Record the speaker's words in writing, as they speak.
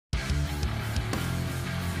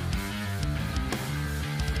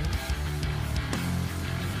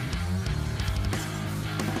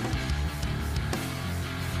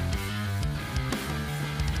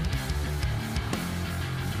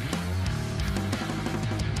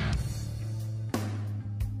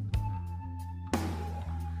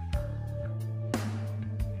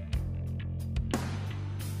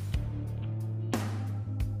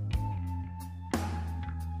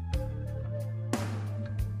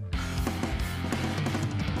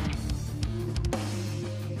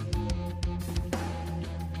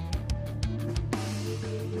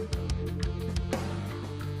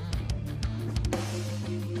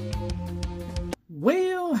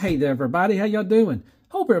hey there everybody, how y'all doing?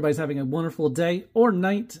 Hope everybody's having a wonderful day or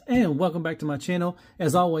night, and welcome back to my channel.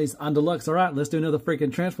 As always, I'm Deluxe. Alright, let's do another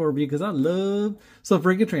freaking Transformer review because I love some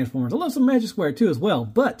freaking Transformers. I love some Magic Square too as well,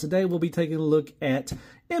 but today we'll be taking a look at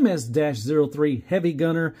MS-03 Heavy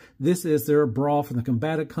Gunner. This is their Brawl from the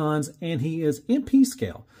Combaticons, and he is MP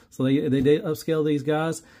scale. So they did upscale these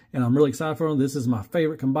guys, and I'm really excited for them. This is my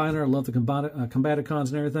favorite combiner. I love the Combaticons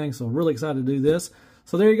and everything, so I'm really excited to do this.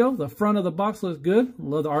 So there you go. The front of the box looks good.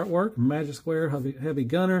 Love the artwork. Magic Square, heavy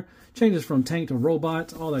gunner. Changes from tank to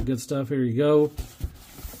robot. All that good stuff. Here you go.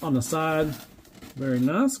 On the side, very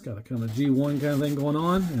nice. Got a kind of G1 kind of thing going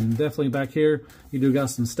on. And definitely back here, you do got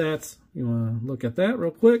some stats. You want to look at that real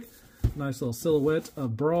quick. Nice little silhouette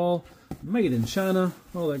of Brawl. Made in China.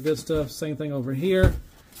 All that good stuff. Same thing over here.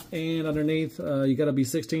 And underneath, you got to be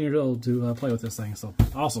 16 years old to play with this thing. So,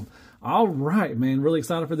 awesome. All right, man. Really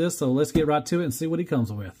excited for this. So, let's get right to it and see what he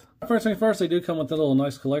comes with. First thing first, they do come with a little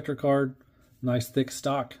nice collector card. Nice thick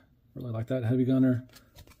stock. Really like that. Heavy gunner.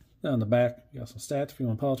 Down the back, you got some stats if you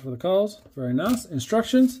want to pause for the calls. Very nice.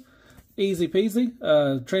 Instructions. Easy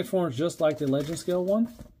peasy. Transforms just like the Legend Scale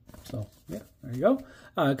one. So, yeah, there you go.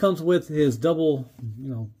 It comes with his double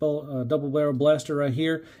barrel blaster right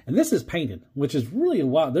here. And this is painted, which is really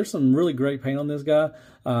wild. There's some really great paint on this guy.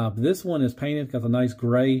 This one is painted. Got the nice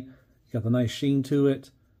gray. Got the nice sheen to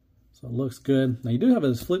it. So it looks good. Now, you do have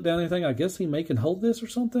his flip down anything. I guess he can hold this or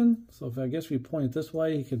something. So if you point it this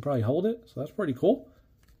way, he can probably hold it. So that's pretty cool.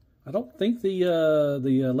 I don't think the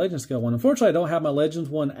Legend Scale one. Unfortunately, I don't have my Legends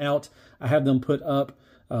one out. I have them put up.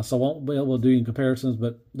 So I won't be able to do any comparisons,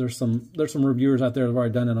 but there's some reviewers out there that have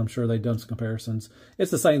already done it. I'm sure they've done some comparisons.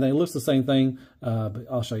 It's the same thing. It looks the same thing, but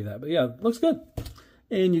I'll show you that. But yeah, it looks good.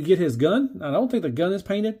 And you get his gun. I don't think the gun is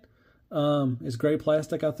painted. It's gray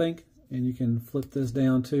plastic, I think. And you can flip this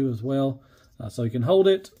down too as well. So you can hold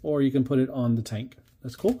it or you can put it on the tank.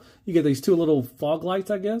 That's cool. You get these two little fog lights,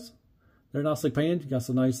 I guess. They're nicely painted. You got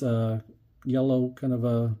some nice yellow kind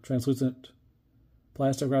of translucent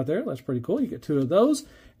plastic right there. That's pretty cool. You get two of those.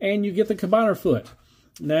 And you get the combiner foot.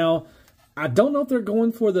 Now, I don't know if they're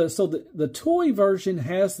going for the toy version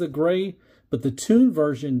has the gray, but the tune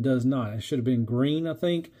version does not. It should have been green, I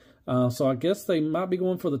think. So I guess they might be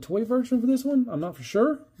going for the toy version for this one. I'm not for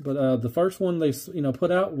sure. But the first one they put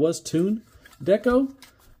out was tune deco.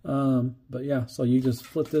 But yeah, so you just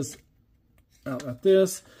flip this out like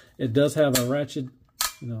this. It does have a ratchet,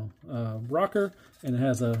 rocker, and it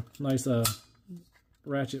has a nice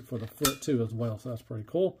ratchet for the foot too as well, so that's pretty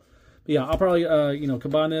cool. But yeah, I'll probably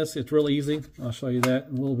combine this. It's real easy. I'll show you that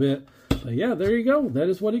in a little bit. But yeah, there you go. That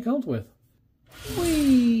is what he comes with.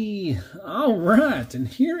 Whee! All right, and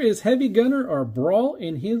here is Heavy Gunner or Brawl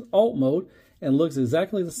in his alt mode, and looks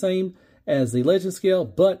exactly the same as the Legend Scale,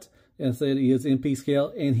 but instead he is MP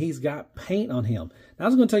scale, and he's got paint on him. Now, I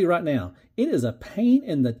was going to tell you right now, it is a pain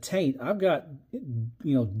in the taint. I've got,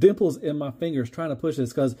 dimples in my fingers trying to push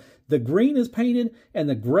this because the green is painted and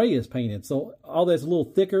the gray is painted. So all that's a little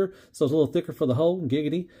thicker. So it's a little thicker for the hole,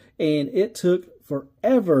 giggity. And it took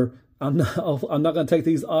forever. I'm not going to take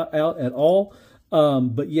these out at all.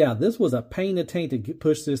 But yeah, this was a pain in the taint to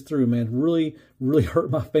push this through, man. Really, really hurt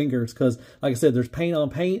my fingers because, like I said, there's paint on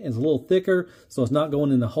paint. It's a little thicker, so it's not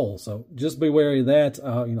going in the hole. So just be wary of that.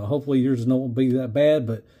 Hopefully yours won't be that bad.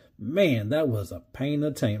 But man, that was a pain in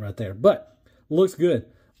the taint right there. But looks good.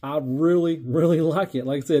 I really, really like it.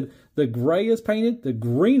 Like I said, the gray is painted. The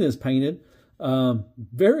green is painted.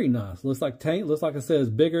 Very nice. Looks like tank. Looks like I said, it's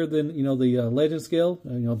bigger than, the Legend Scale.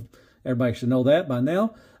 Everybody should know that by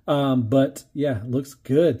now. But yeah, looks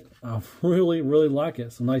good. I really, really like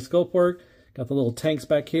it. Some nice scope work. Got the little tanks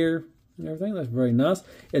back here and everything. That's very nice.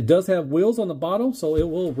 It does have wheels on the bottom, so it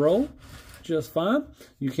will roll just fine.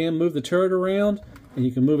 You can move the turret around, and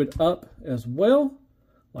you can move it up as well,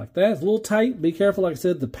 like that. It's a little tight. Be careful. Like I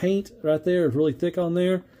said, the paint right there is really thick on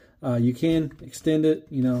there. You can extend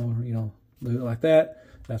it, move it like that.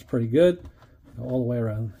 That's pretty good. Go all the way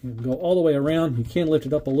around. You can go all the way around. You can lift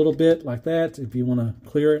it up a little bit like that if you want to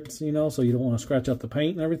clear it, so you don't want to scratch up the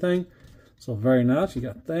paint and everything. So very nice. You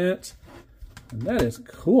got that. And that is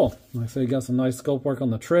cool. Like I said, you got some nice scope work on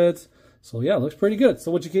the treads. So yeah, it looks pretty good. So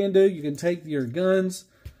what you can do, you can take your guns,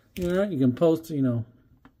 you can post, like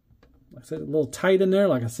I said, a little tight in there.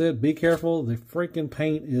 Like I said, be careful. The freaking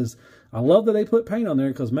paint is, I love that they put paint on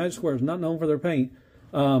there because Magic Square is not known for their paint.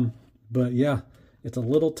 But yeah, it's a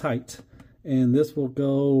little tight. And this will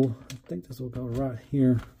go, I think this will go right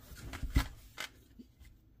here. I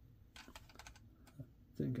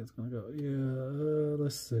think it's going to go, yeah,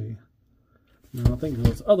 let's see. No, I think it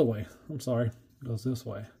goes the other way. I'm sorry. It goes this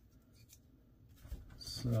way.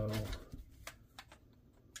 So,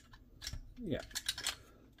 yeah.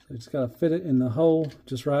 So you just got to fit it in the hole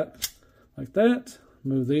just right like that.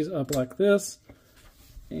 Move these up like this.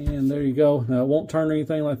 And there you go. Now it won't turn or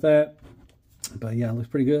anything like that. But yeah, it looks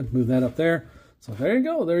pretty good. Move that up there. So there you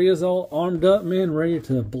go. There he is, all armed up, man, ready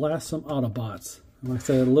to blast some Autobots. And like I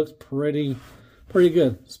said, it looks pretty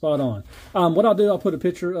good. Spot on. What I'll do, I'll put a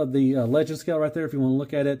picture of the Legend scale right there if you want to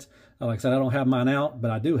look at it. Like I said, I don't have mine out,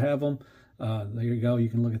 but I do have them. There you go. You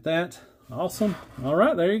can look at that. Awesome. All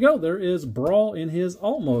right, there you go. There is Brawl in his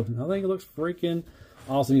alt mode. I think it looks freaking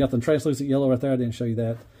awesome. You got the translucent yellow right there. I didn't show you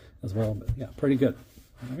that as well, but yeah, pretty good.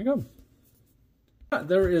 There you go. All right,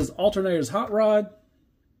 there is Alternator's Hot Rod.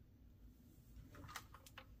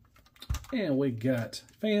 And we got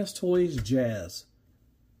Fans Toys Jazz.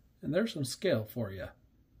 And there's some scale for you.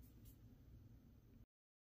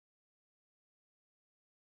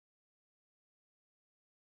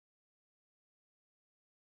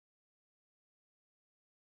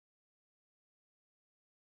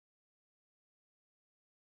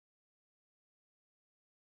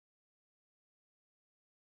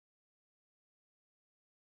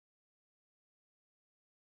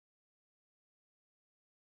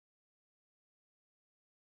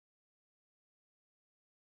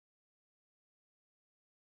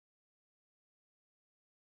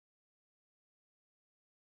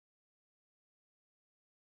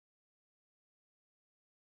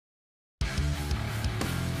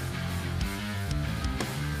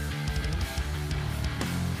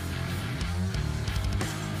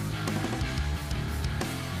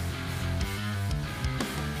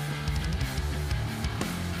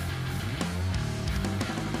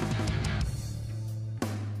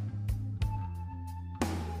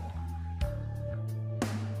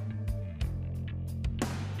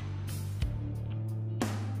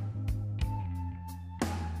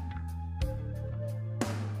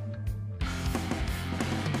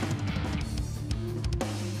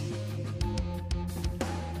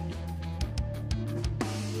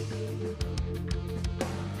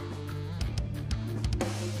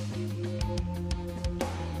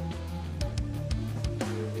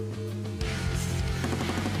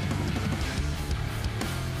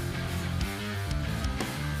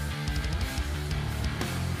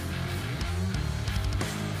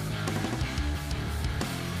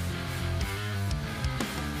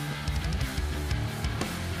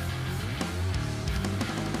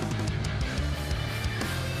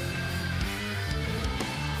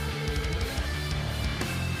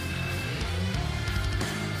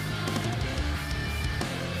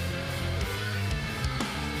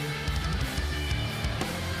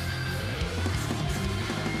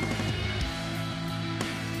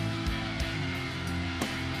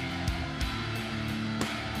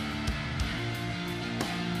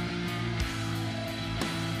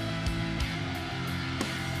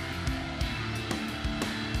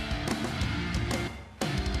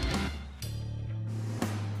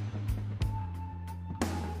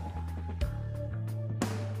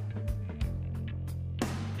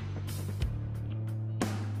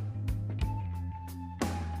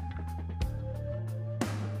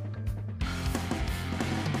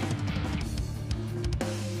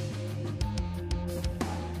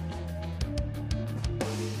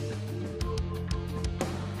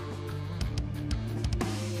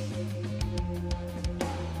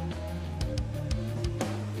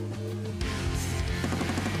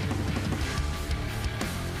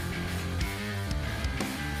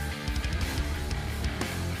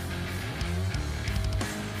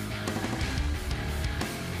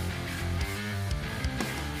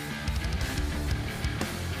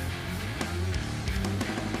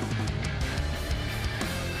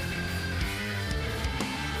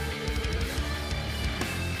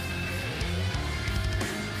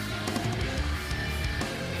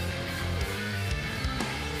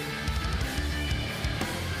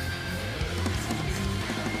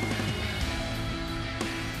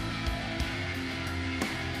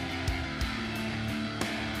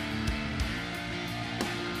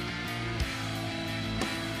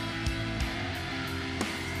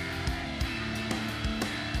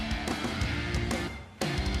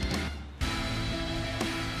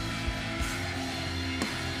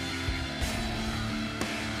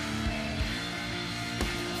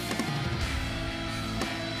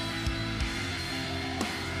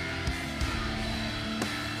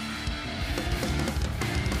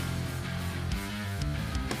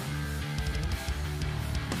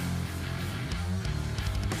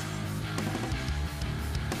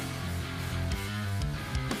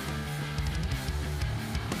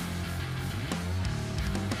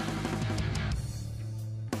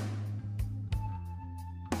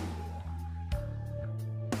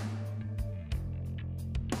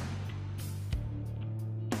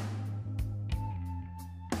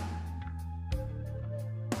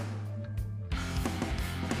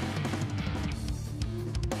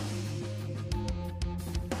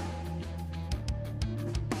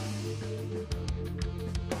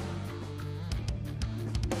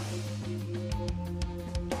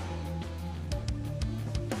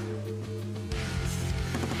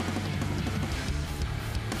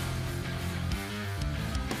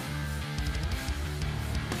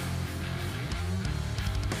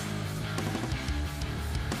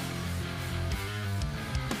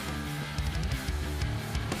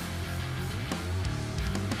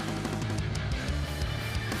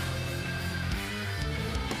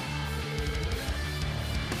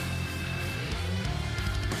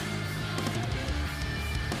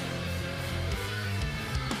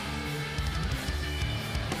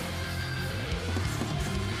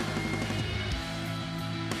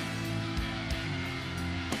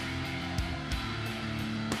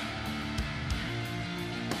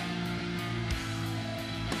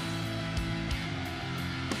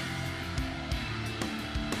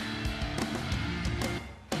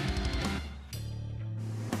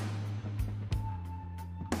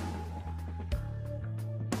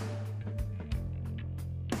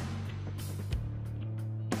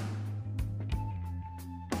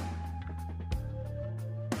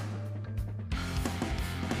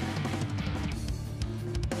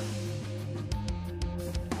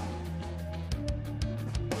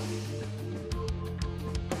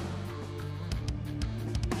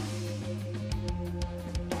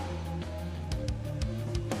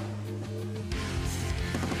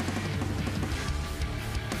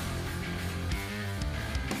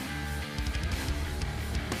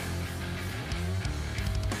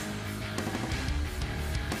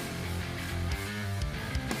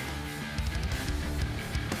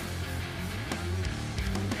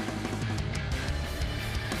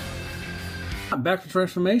 Back to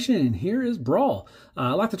transformation, and here is Brawl.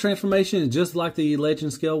 I like the transformation, just like the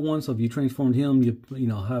legend scale one. So if you transformed him, you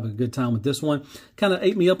know, have a good time with this one. Kind of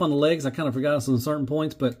ate me up on the legs. I kind of forgot some certain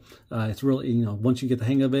points, but it's really, you know, once you get the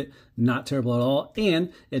hang of it, not terrible at all.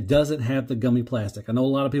 And it doesn't have the gummy plastic. I know a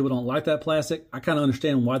lot of people don't like that plastic. I kind of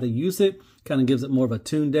understand why they use it. Kind of gives it more of a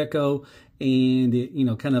tune deco, and it, you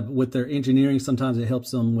know, kind of with their engineering, sometimes it helps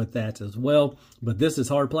them with that as well. But this is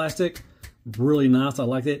hard plastic. Really nice. I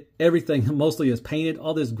like it. Everything mostly is painted.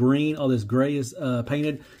 All this green, all this gray is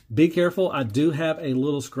painted. Be careful. I do have a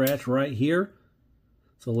little scratch right here.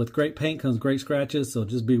 So with great paint comes great scratches. So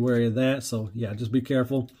just be wary of that. So yeah, just be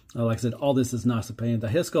careful. Like I said, all this is nice to paint. The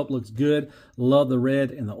head sculpt looks good. Love the red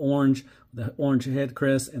and the orange. The orange head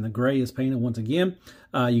crest and the gray is painted once again.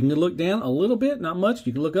 You can look down a little bit, not much.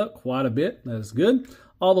 You can look up quite a bit. That is good.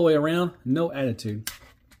 All the way around, no attitude.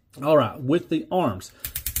 All right, with the arms.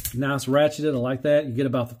 Nice ratcheted, I like that. You get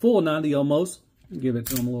about the full 90 almost. Give it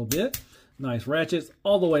to them a little bit. Nice ratchets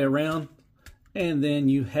all the way around. And then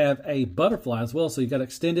you have a butterfly as well. So you got to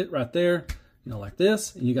extend it right there, you know, like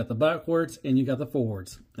this. And you got the backwards and you got the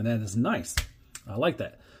forwards. And that is nice. I like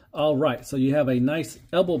that. All right, so you have a nice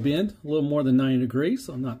elbow bend, a little more than 90 degrees,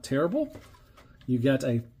 so not terrible. You got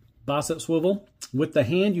a bicep swivel. With the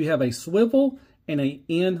hand, you have a swivel and a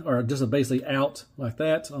in, or just a basically out like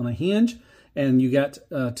that on a hinge. And you got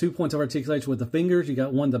 2 points of articulation with the fingers. You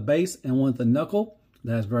got one at the base and one at the knuckle.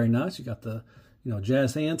 That's very nice. You got the, you know,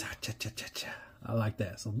 jazz hands. I like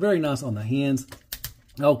that. So very nice on the hands.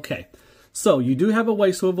 Okay, so you do have a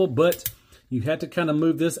waist swivel, but you had to kind of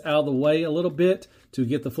move this out of the way a little bit to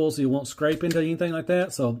get the full, so you won't scrape into anything like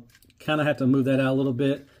that. So kind of have to move that out a little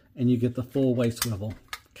bit, and you get the full waist swivel.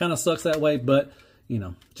 Kind of sucks that way, but you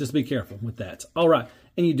know, just be careful with that. All right,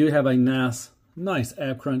 and you do have a nice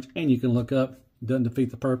ab crunch, and you can look up. Doesn't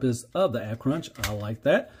defeat the purpose of the ab crunch. I like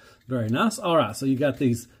that. Very nice. All right, so you got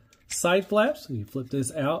these side flaps. You flip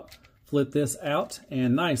this out,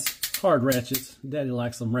 and nice hard ratchets. Daddy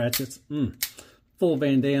likes some ratchets. Full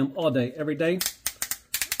Van Damme all day, every day.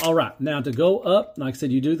 All right, now to go up, like I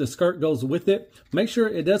said, you do the skirt goes with it. Make sure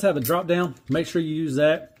it does have a drop down. Make sure you use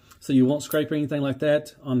that so you won't scrape or anything like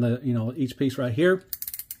that on the, you know, each piece right here.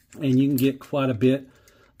 And you can get quite a bit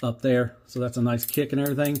up there. So that's a nice kick and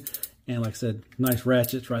everything. And like I said, nice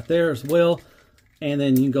ratchets right there as well. And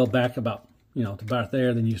then you can go back about, you know, to about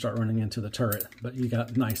there. Then you start running into the turret. But you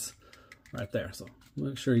got nice right there. So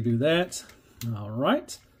make sure you do that. All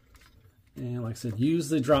right. And like I said, use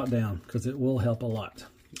the drop down because it will help a lot.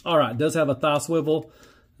 All right, it does have a thigh swivel.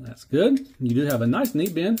 That's good. You do have a nice knee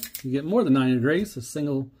bend. You get more than 90 degrees. A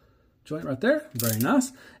single joint right there. Very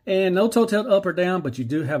nice. And no toe tilt up or down, but you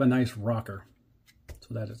do have a nice rocker.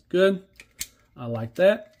 So that is good. I like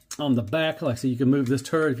that. On the back, like I said, you can move this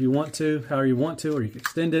turret if you want to, however you want to, or you can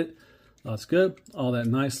extend it. That's good. All that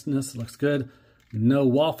niceness looks good. No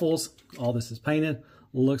waffles. All this is painted.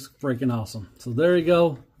 Looks freaking awesome. So there you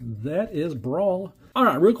go. That is Brawl. All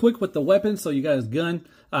right, real quick with the weapons. So you got his gun.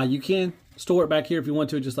 You can store it back here if you want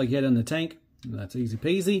to, just like you had in the tank. That's easy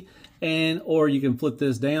peasy. And or you can flip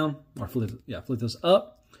this down, or flip this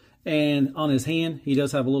up. And on his hand, he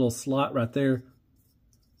does have a little slot right there.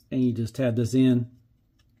 And you just tab this in.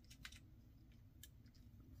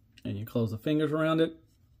 And you close the fingers around it.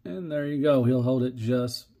 And there you go. He'll hold it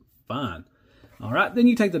just fine. All right, then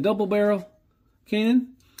you take the double barrel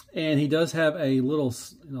cannon. And he does have a little,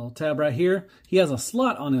 you know, tab right here. He has a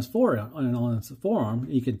slot on his forearm.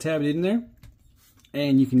 You can tab it in there,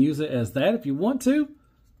 and you can use it as that if you want to,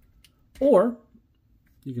 or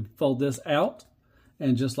you can fold this out,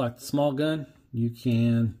 and just like the small gun, you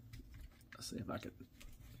can. Let's see if I can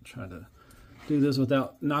try to do this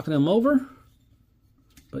without knocking him over.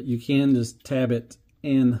 But you can just tab it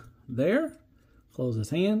in there, close his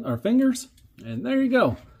hand or fingers, and there you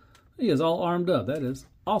go. He is all armed up. That is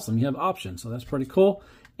awesome. You have options, so that's pretty cool.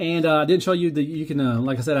 And I didn't show you that you can,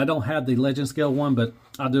 like I said, I don't have the legend scale one, but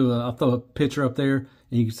I'll throw a picture up there, and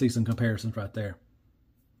you can see some comparisons right there.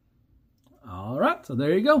 All right, so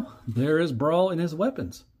there you go. There is Brawl and his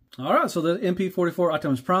weapons. All right, so the MP44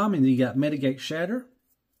 Optimus Prime, and then you got Mitigate Shatter.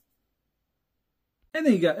 And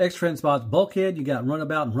then you got Extra Transport Bulkhead. You got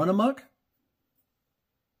Runabout and Runamuck.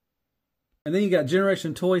 And then you got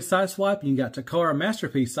Generation Toy Sideswipe, and you got Takara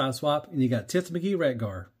Masterpiece Sideswipe, and you got Tits McGee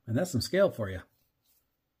Redguard. And that's some scale for you.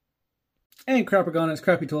 And Crappergonets,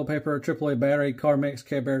 Crappy Toilet Paper, AAA Battery, Car Mix,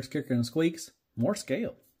 Care Bears, Kicker, and Squeaks. More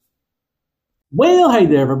scale. Well, hey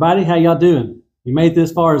there, everybody. How y'all doing? You made it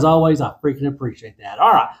this far as always. I freaking appreciate that.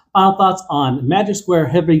 All right. Final thoughts on Magic Square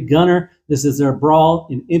Heavy Gunner. This is their Brawl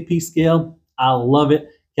in MP scale. I love it.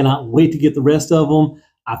 Cannot wait to get the rest of them.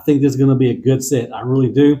 I think this is going to be a good set. I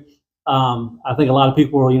really do. I think a lot of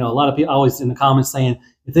people were, a lot of people always in the comments saying,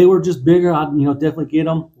 if they were just bigger, I'd, definitely get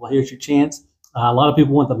them. Well, here's your chance. A lot of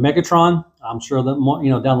people want the Megatron. I'm sure that more,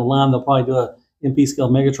 down the line, they'll probably do a MP scale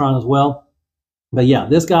Megatron as well. But yeah,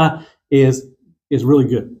 this guy is really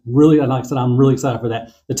good. Really, like I said, I'm really excited for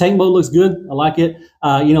that. The tank mode looks good. I like it.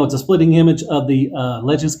 It's a splitting image of the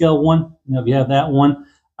Legend scale one. If you have that one,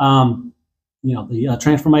 the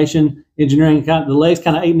transformation engineering, the legs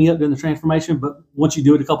kind of ate me up during the transformation, but once you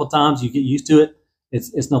do it a couple of times, you get used to it.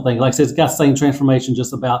 It's no thing. Like I said, it's got the same transformation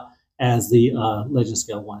just about as the Legend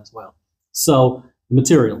scale one as well. So the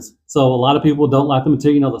materials. So a lot of people don't like the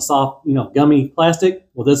material, the soft, gummy plastic.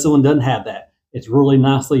 Well, this one doesn't have that. It's really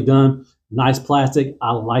nicely done. Nice plastic.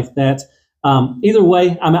 I like that. Either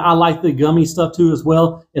way, I mean, I like the gummy stuff too as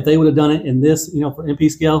well. If they would have done it in this, for MP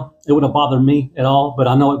scale, it would have bothered me at all. But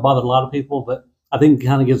I know it bothered a lot of people. But I think it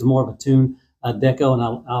kind of gives more of a tune deco,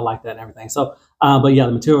 and I like that and everything. So, but yeah,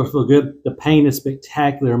 the materials feel good. The paint is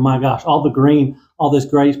spectacular. My gosh, all the green, all this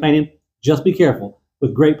gray painting. Just be careful.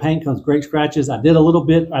 With great paint comes great scratches. I did a little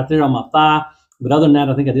bit right there on my thigh, but other than that,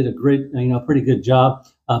 I think I did a great, pretty good job.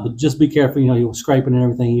 But just be careful. You're scraping and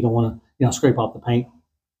everything. You don't want to, scrape off the paint.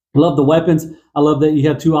 I love the weapons. I love that you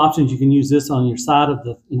have two options. You can use this on your side of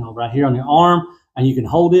the, right here on your arm, and you can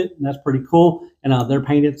hold it, and that's pretty cool. And they're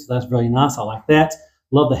painted, so that's really nice. I like that.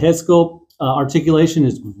 Love the head sculpt. Articulation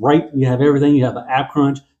is great. You have everything. You have an ab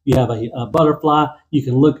crunch. You have a butterfly. You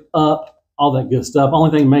can look up. All that good stuff. Only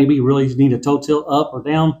thing maybe you really need a toe tilt up or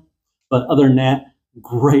down, but other than that,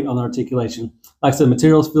 great on the articulation. Like I said,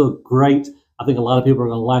 materials feel great. I think a lot of people are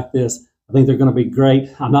going to like this. I think they're going to be great.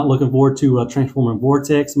 I'm not looking forward to transforming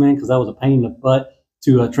Vortex, man, because that was a pain in the butt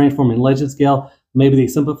to transform in Legend scale. Maybe they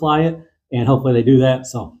simplify it, and hopefully they do that.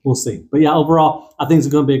 So we'll see. But yeah, overall, I think it's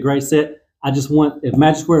going to be a great set. I just want, if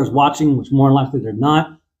Magic Square is watching, which more likely they're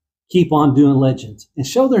not, keep on doing Legends and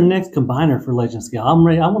show their next combiner for Legend scale. I'm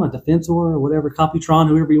ready. I want a Defensor or whatever, Computron,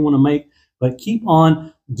 whoever you want to make, but keep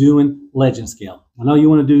on doing Legend scale. I know you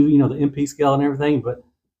want to do, the MP scale and everything, but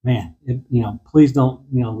man, please don't,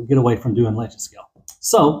 get away from doing Legend scale.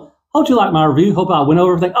 So hope you like my review. Hope I went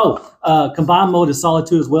over everything. Oh, combine mode is solid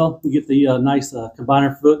too as well. You get the nice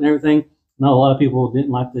combiner foot and everything. I know a lot of people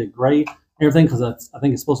didn't like the gray and everything because I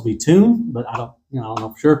think it's supposed to be tuned, but I don't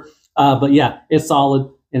know for sure. But yeah, it's solid.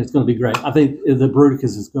 And it's going to be great. I think the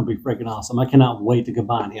Bruticus is going to be freaking awesome. I cannot wait to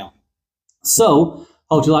combine him. So,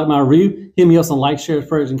 hope you like my review. Hit me up on like, shares,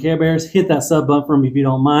 prayers, and Care Bears. Hit that sub button for me if you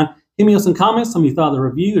don't mind. Hit me up some comments. Tell me you thought of the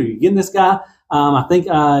review. Are you getting this guy? I think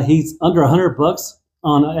he's under $100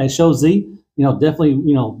 on at Show Z. Definitely,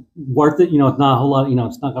 worth it. It's not a whole lot.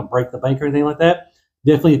 It's not going to break the bank or anything like that.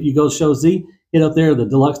 Definitely, if you go to Show Z, hit up there the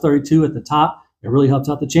Deluxe 32 at the top. It really helps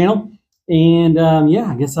out the channel. And yeah,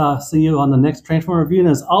 I guess I'll see you on the next Transformer review. And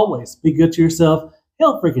as always, be good to yourself.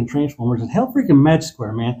 Hell freaking Transformers and hell freaking Magic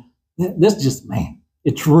Square, man. This just, man,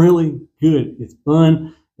 it's really good. It's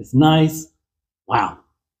fun. It's nice. Wow.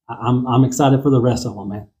 I'm excited for the rest of them,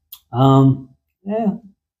 man. Yeah.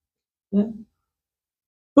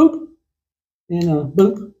 Boop. And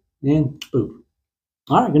boop. And boop.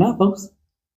 All right, good night, folks.